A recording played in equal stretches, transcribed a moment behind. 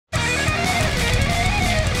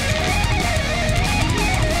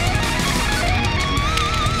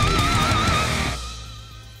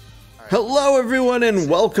Hello everyone and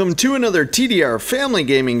welcome to another TDR family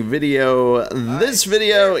gaming video. This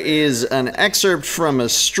video is an excerpt from a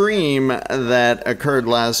stream that occurred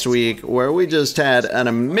last week where we just had an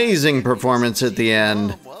amazing performance at the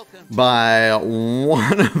end by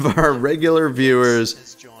one of our regular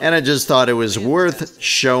viewers, and I just thought it was worth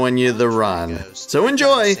showing you the run. So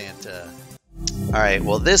enjoy! Alright,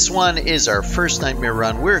 well this one is our first nightmare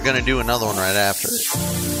run. We're going to do another one right after it.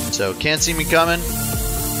 So can't see me coming?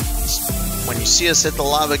 When you see us hit the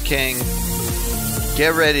Lava King,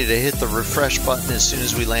 get ready to hit the refresh button as soon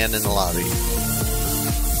as we land in the lobby.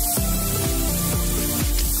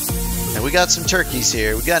 And we got some turkeys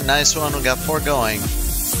here. We got a nice one. We got 4 going.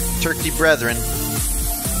 Turkey brethren.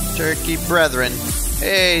 Turkey brethren.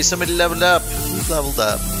 Hey, somebody leveled up. Who's leveled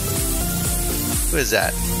up? Who is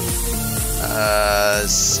that?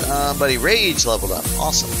 Somebody Rage leveled up.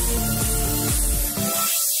 Awesome.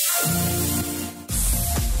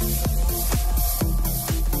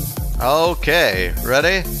 Okay,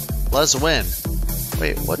 ready? Let's win.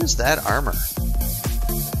 Wait, what is that armor?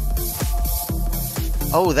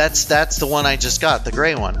 Oh, that's the one I just got, the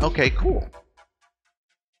gray one. Okay, cool.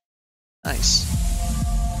 Nice.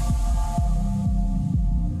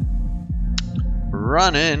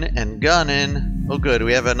 Running and gunning. Oh good,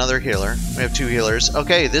 we have another healer. We have 2 healers.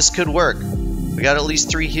 Okay, this could work. We got at least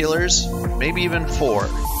 3 healers, maybe even 4.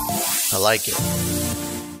 I like it.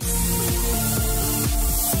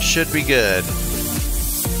 Should be good.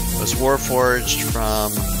 Was Warforged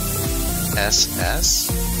from SS?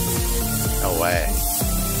 No way.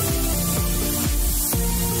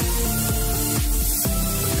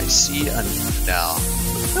 I see a... No.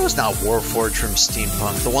 That was not Warforged from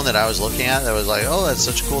Steampunk. The one that I was looking at, that was like, oh, that's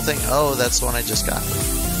such a cool thing. Oh, that's the one I just got.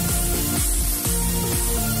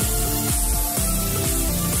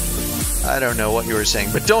 I don't know what you were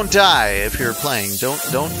saying, but don't die if you're playing.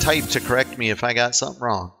 Don't type to correct me if I got something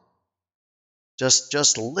wrong.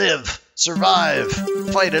 Just live, survive,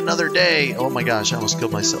 fight another day. Oh my gosh, I almost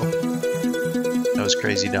killed myself. That was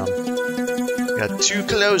crazy dumb. Got too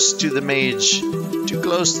close to the mage. Too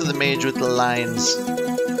close to the mage with the lines.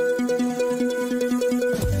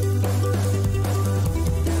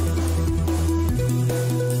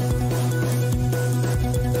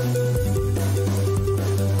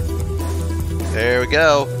 There we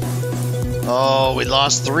go. Oh, we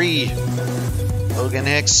lost 3. Logan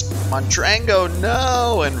Hicks, Montrango,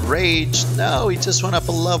 no, and Rage, no, he just went up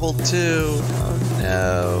a level 2. Oh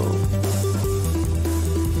no.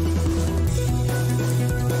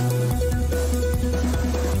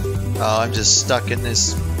 Oh, I'm just stuck in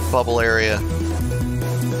this bubble area.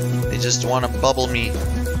 They just want to bubble me.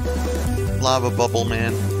 Lava bubble,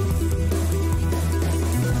 man.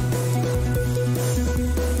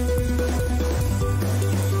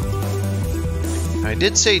 I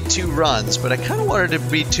did say 2 runs, but I kind of wanted it to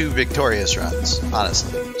be 2 victorious runs,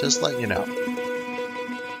 honestly. Just let you know.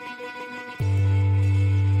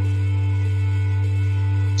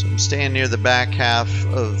 So I'm staying near the back half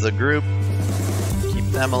of the group. Keep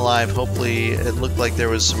them alive. Hopefully, it looked like there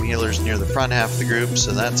was some healers near the front half of the group,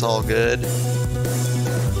 so that's all good.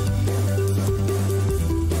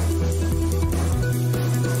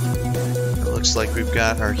 Looks like we've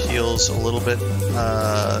got our heals a little bit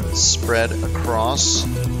spread across,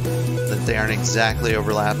 that they aren't exactly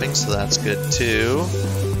overlapping, so that's good too.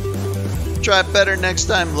 Try better next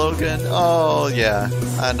time, Logan. Oh yeah,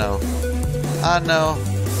 I know. I know.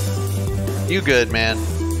 You good, man.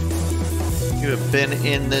 You have been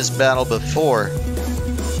in this battle before.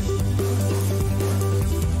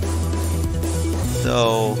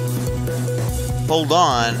 So, hold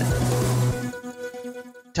on.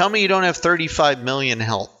 Tell me you don't have 35 million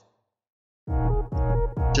health.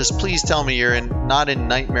 Just please tell me you're not in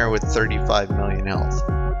Nightmare with 35 million health.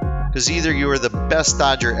 Because either you are the best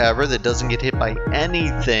dodger ever that doesn't get hit by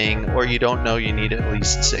anything, or you don't know you need at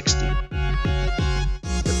least 60.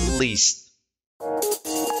 At least.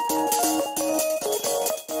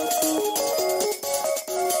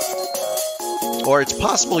 Or it's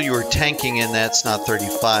possible you were tanking and that's not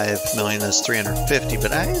 35 million, that's 350,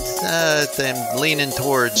 but I'm leaning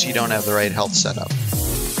towards you don't have the right health setup.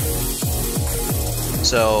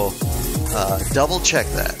 So, double check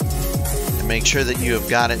that and make sure that you have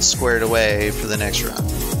got it squared away for the next run.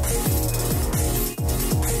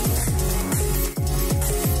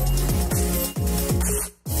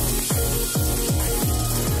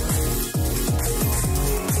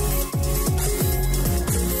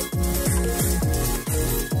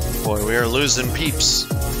 Boy, we are losing peeps.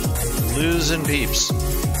 Losing peeps.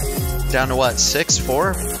 Down to what, 6,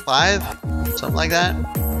 4, 5? Something like that?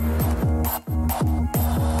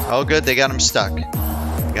 Oh good, they got him stuck.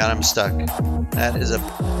 Got him stuck. That is a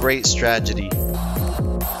great strategy.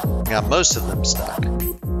 Got most of them stuck.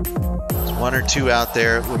 There's one or two out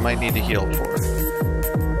there we might need to heal for.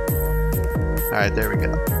 Alright, there we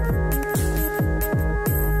go.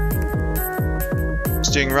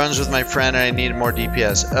 Just doing runs with my friend and I needed more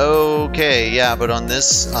DPS. Okay, yeah, but on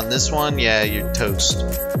this one, yeah, you're toast.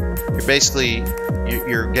 You're basically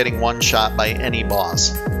you're getting one shot by any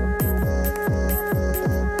boss.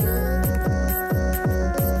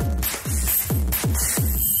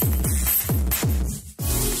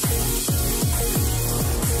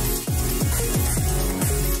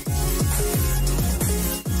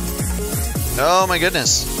 Oh my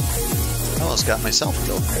goodness. I almost got myself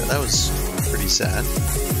killed there. That was pretty sad.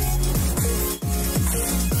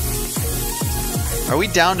 Are we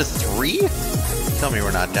down to 3? Tell me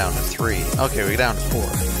we're not down to 3. Okay, we're down to 4.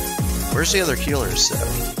 Where's the other healers, though?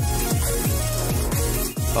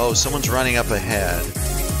 Oh, someone's running up ahead.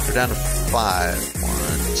 We're down to 5.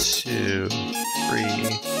 1, 2, 3,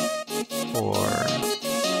 4.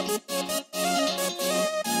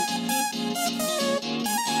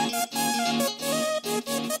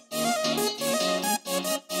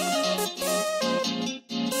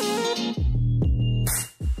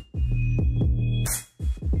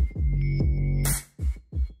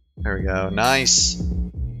 There we go. Nice.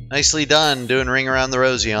 Nicely done doing Ring Around the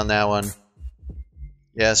Rosie on that one.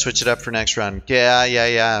 Yeah, switch it up for next run.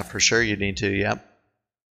 Yeah. For sure you need to. Yep.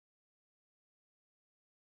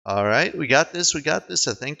 Alright, we got this.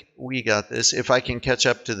 I think we got this. If I can catch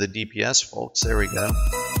up to the DPS, folks. There we go.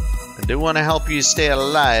 I do want to help you stay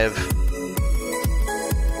alive.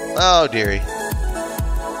 Oh, dearie.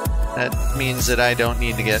 That means that I don't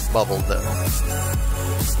need to get bubbled, though.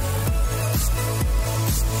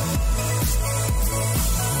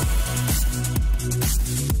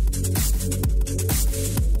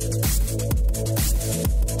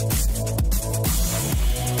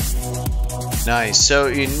 Nice. So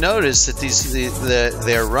you notice that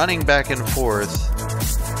they're running back and forth,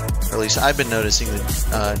 or at least I've been noticing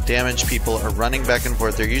that damaged people are running back and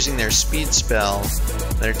forth. They're using their speed spell.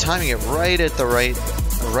 They're timing it right at the right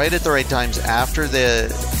times after the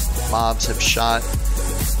mobs have shot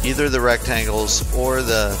either the rectangles or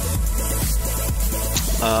the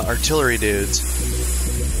artillery dudes,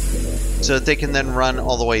 so that they can then run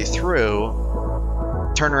all the way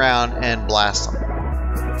through, turn around, and blast them.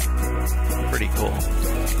 Pretty cool.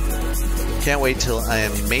 Can't wait till I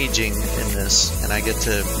am maging in this and I get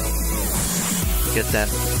to get that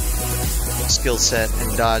skill set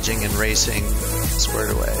and dodging and racing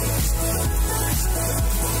squared away.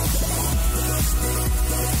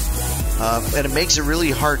 And it makes it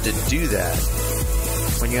really hard to do that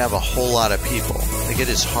when you have a whole lot of people. Like, it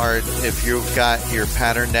is hard if you've got your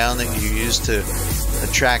pattern down that you use to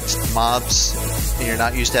attract mobs and you're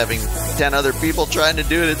not used to having 10 other people trying to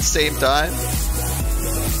do it at the same time.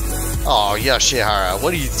 Oh, Yoshihara,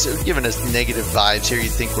 what are you giving us negative vibes here? You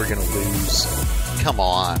think we're gonna lose? Come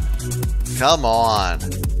on. Come on.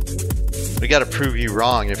 We gotta prove you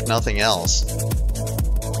wrong, if nothing else.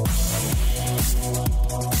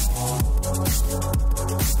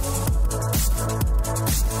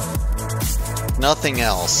 Nothing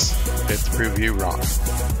else. We have to prove you wrong.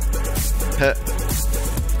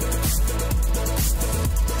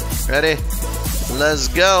 Ready? Let's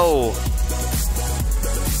go!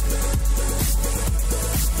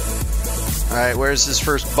 Alright, where's this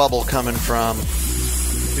first bubble coming from?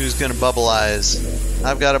 Who's gonna bubbleize?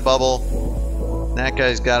 I've got a bubble. That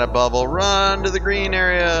guy's got a bubble. Run to the green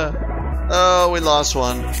area! Oh, we lost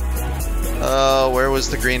one. Oh, where was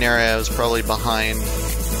the green area? It was probably behind.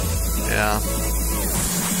 Yeah.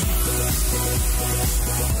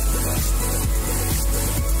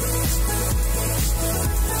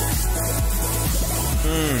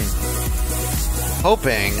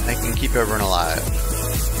 Hoping I can keep everyone alive.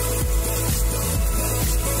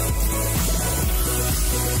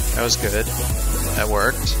 That was good. That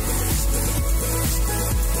worked.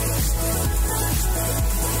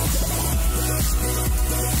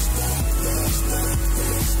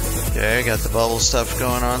 Okay, got the bubble stuff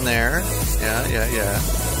going on there. Yeah.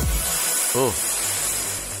 Ooh.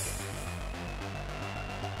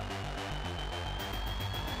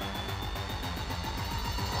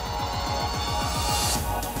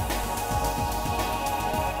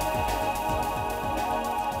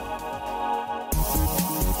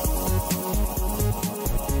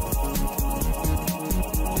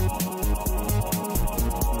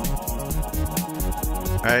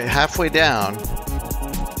 Alright, halfway down.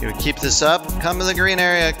 You would keep this up. Come to the green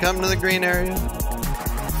area. Come to the green area.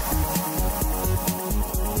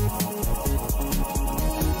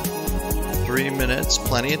 3 minutes,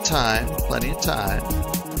 plenty of time, plenty of time.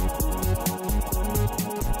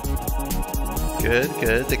 Good,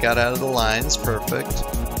 good. They got out of the lines. Perfect.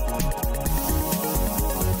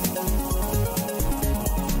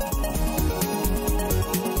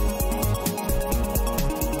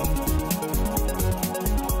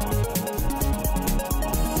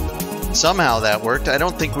 Somehow that worked. I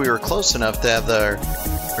don't think we were close enough to have our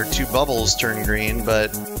 2 bubbles turn green,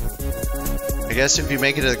 but I guess if you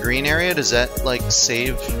make it to the green area, does that like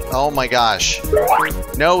save? Oh my gosh.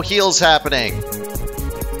 No heals happening.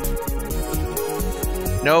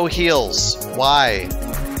 No heals. Why?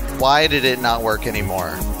 Why did it not work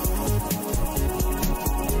anymore?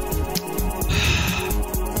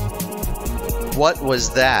 What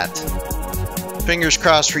was that? Fingers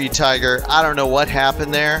crossed for you, Tiger. I don't know what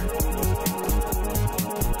happened there.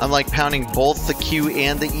 I'm like pounding both the Q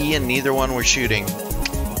and the E and neither one were shooting.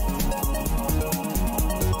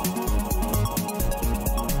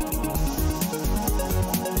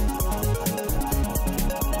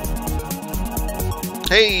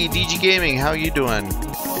 Hey, DG Gaming, how you doing?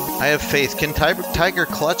 I have faith. Can Tiger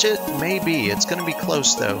clutch it? Maybe. It's going to be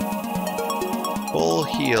close, though. Full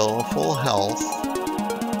heal, full health.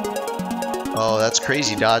 Oh, that's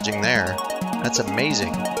crazy dodging there. That's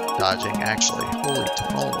amazing dodging, actually. Holy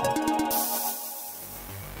tamale.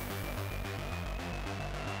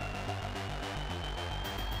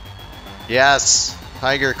 Yes!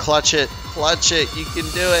 Tiger, clutch it. Clutch it. You can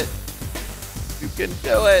do it. You can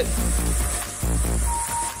do it.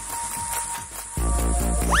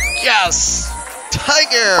 Yes!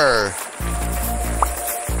 Tiger!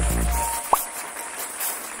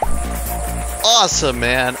 Awesome,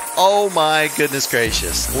 man. Oh my goodness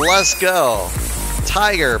gracious. Let's go.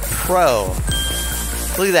 Tiger Pro.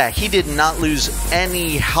 Look at that. He did not lose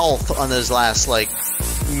any health on those last, like,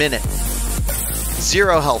 minute.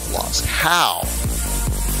 0 health loss. How?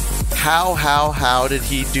 How did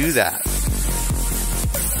he do that?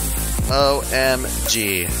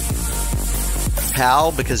 OMG.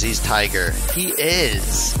 How? Because he's Tiger. He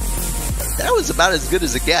is. That was about as good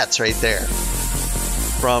as it gets right there.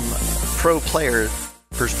 From pro player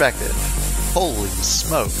perspective. Holy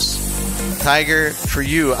smokes. Tiger, for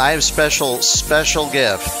you, I have special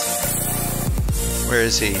gift. Where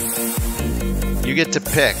is he? You get to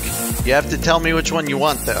pick. You have to tell me which one you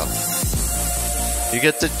want, though. You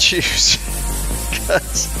get to choose.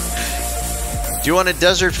 Do you want a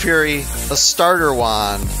Desert Fury, a Starter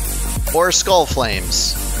Wand, or Skull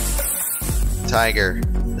Flames? Tiger,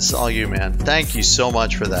 this is all you, man. Thank you so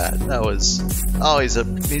much for that. That was... Oh, he's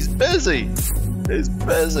busy. He's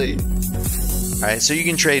busy. Alright, so you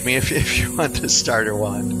can trade me if you want the Starter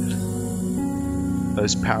Wand.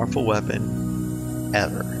 Most powerful weapon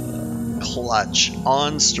ever. Clutch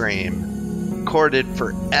on stream. Recorded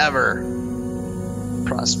forever.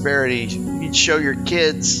 Prosperity. You can show your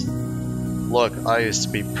kids. Look, I used to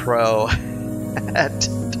be pro at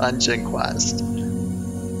Dungeon Quest.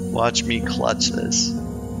 Watch me clutch this.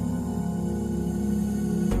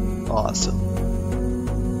 Awesome.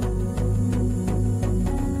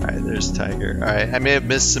 Alright, there's Tiger. Alright, I may have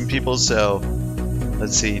missed some people, so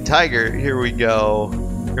let's see. Tiger, here we go.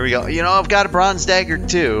 Here we go. You know, I've got a bronze dagger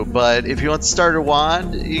too, but if you want the Starter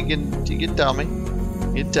Wand, you can tell me.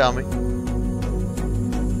 You can tell me.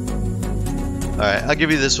 Alright, I'll give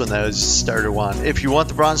you this one though, it's Starter Wand. If you want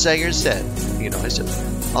the bronze dagger instead, you know,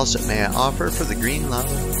 also, may I offer for the Green Lava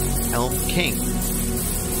Elm King?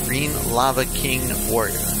 Green Lava King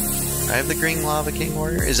Warrior. I have the Green Lava King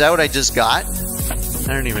Warrior? Is that what I just got?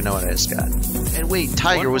 I don't even know what I just got. And wait,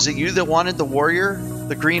 Tiger, was it you that wanted the Warrior?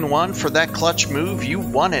 The green one for that clutch move? You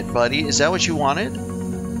won it, buddy. Is that what you wanted?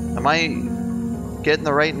 Am I getting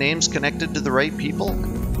the right names connected to the right people?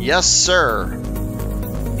 Yes, sir,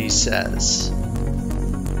 he says.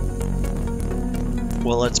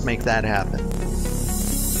 Well, let's make that happen.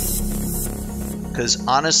 Because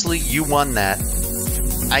honestly, you won that.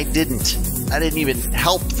 I didn't. I didn't even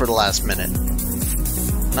help for the last minute.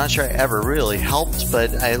 Not sure I ever really helped,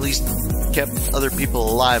 but I at least kept other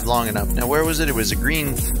people alive long enough. Now, where was it? It was a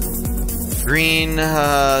green,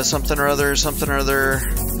 something or other.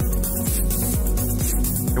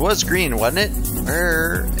 It was green, wasn't it?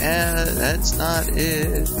 That's not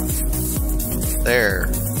it. There.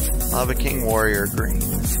 Lava King Warrior green.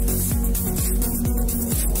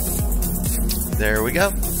 There we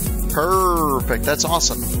go. Perfect. That's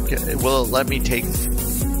awesome. Will it let me take...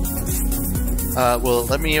 will it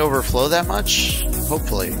let me overflow that much?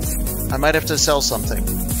 Hopefully. I might have to sell something.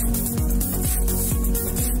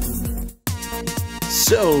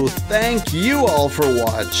 So thank you all for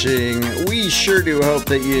watching. We sure do hope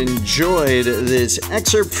that you enjoyed this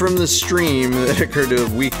excerpt from the stream that occurred a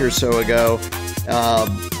week or so ago.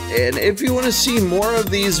 And if you want to see more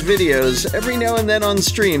of these videos, every now and then on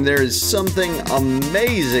stream there is something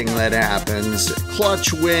amazing that happens.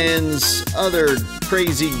 Clutch wins, other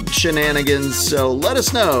crazy shenanigans, so let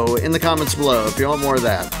us know in the comments below if you want more of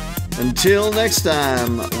that. Until next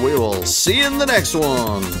time, we will see you in the next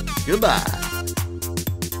one. Goodbye.